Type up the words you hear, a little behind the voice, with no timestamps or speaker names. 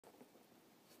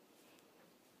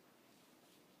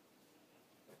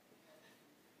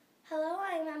Hello,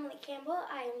 I'm Emily Campbell.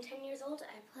 I am 10 years old.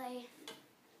 I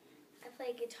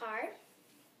play guitar,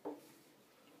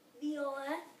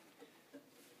 viola,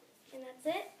 and that's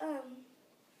it.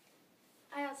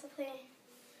 I also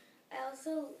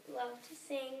love to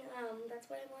sing. That's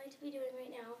what I'm going to be doing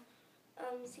right now.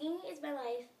 Singing is my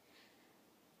life.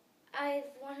 I've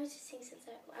wanted to sing since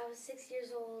I was 6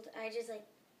 years old. I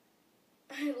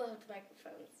loved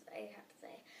microphones, I have to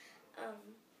say.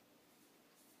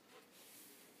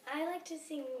 I like to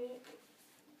sing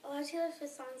a lot of Taylor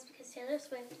Swift songs because Taylor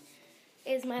Swift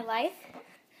is my life.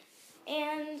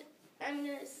 And I'm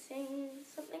going to sing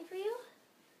something for you.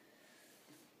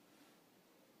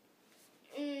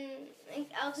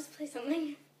 I'll just play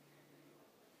something.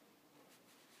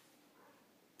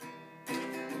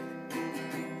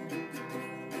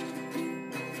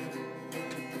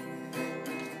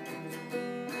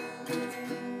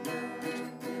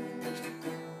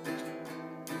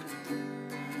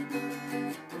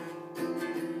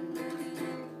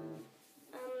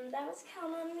 That was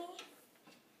Count on Me.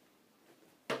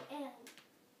 And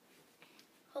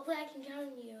hopefully I can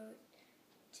count on you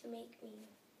to make me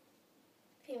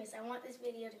famous. I want this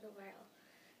video to go viral.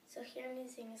 So here I'm going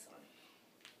to sing a song.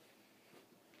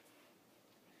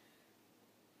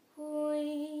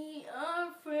 We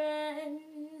are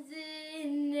friends, it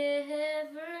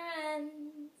never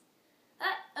ends.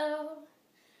 Uh-oh,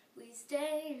 we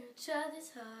stay in each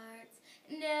other's hearts,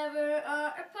 never are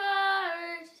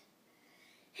apart.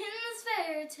 In this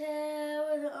fairy tale,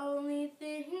 we're the only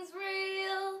things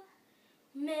real.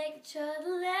 Make each other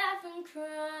laugh and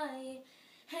cry,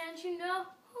 and you know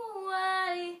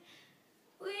why.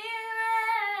 We're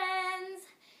friends,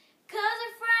 'cause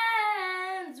we're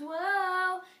friends,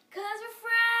 whoa, 'cause we're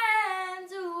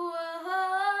friends,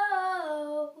 whoa.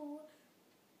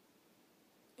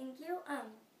 Thank you.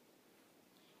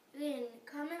 You can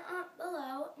comment up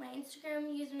below. My Instagram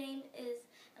username is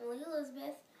Emily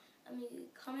Elizabeth. You can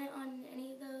comment on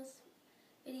any of those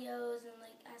videos and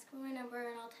ask for my number,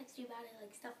 and I'll text you about it,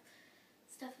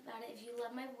 stuff about it. If you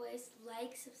love my voice,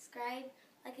 subscribe.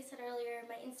 Like I said earlier,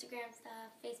 my Instagram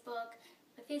stuff, Facebook.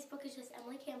 My Facebook is just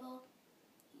Emily Campbell.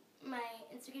 My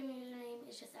Instagram username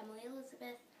is just Emily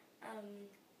Elizabeth.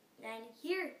 And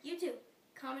here, YouTube,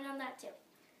 comment on that too.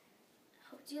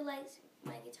 Hope you liked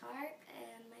my guitar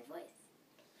and my voice.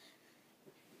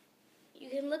 You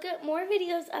can look at more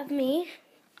videos of me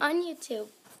on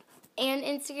YouTube and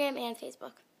Instagram and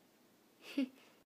Facebook.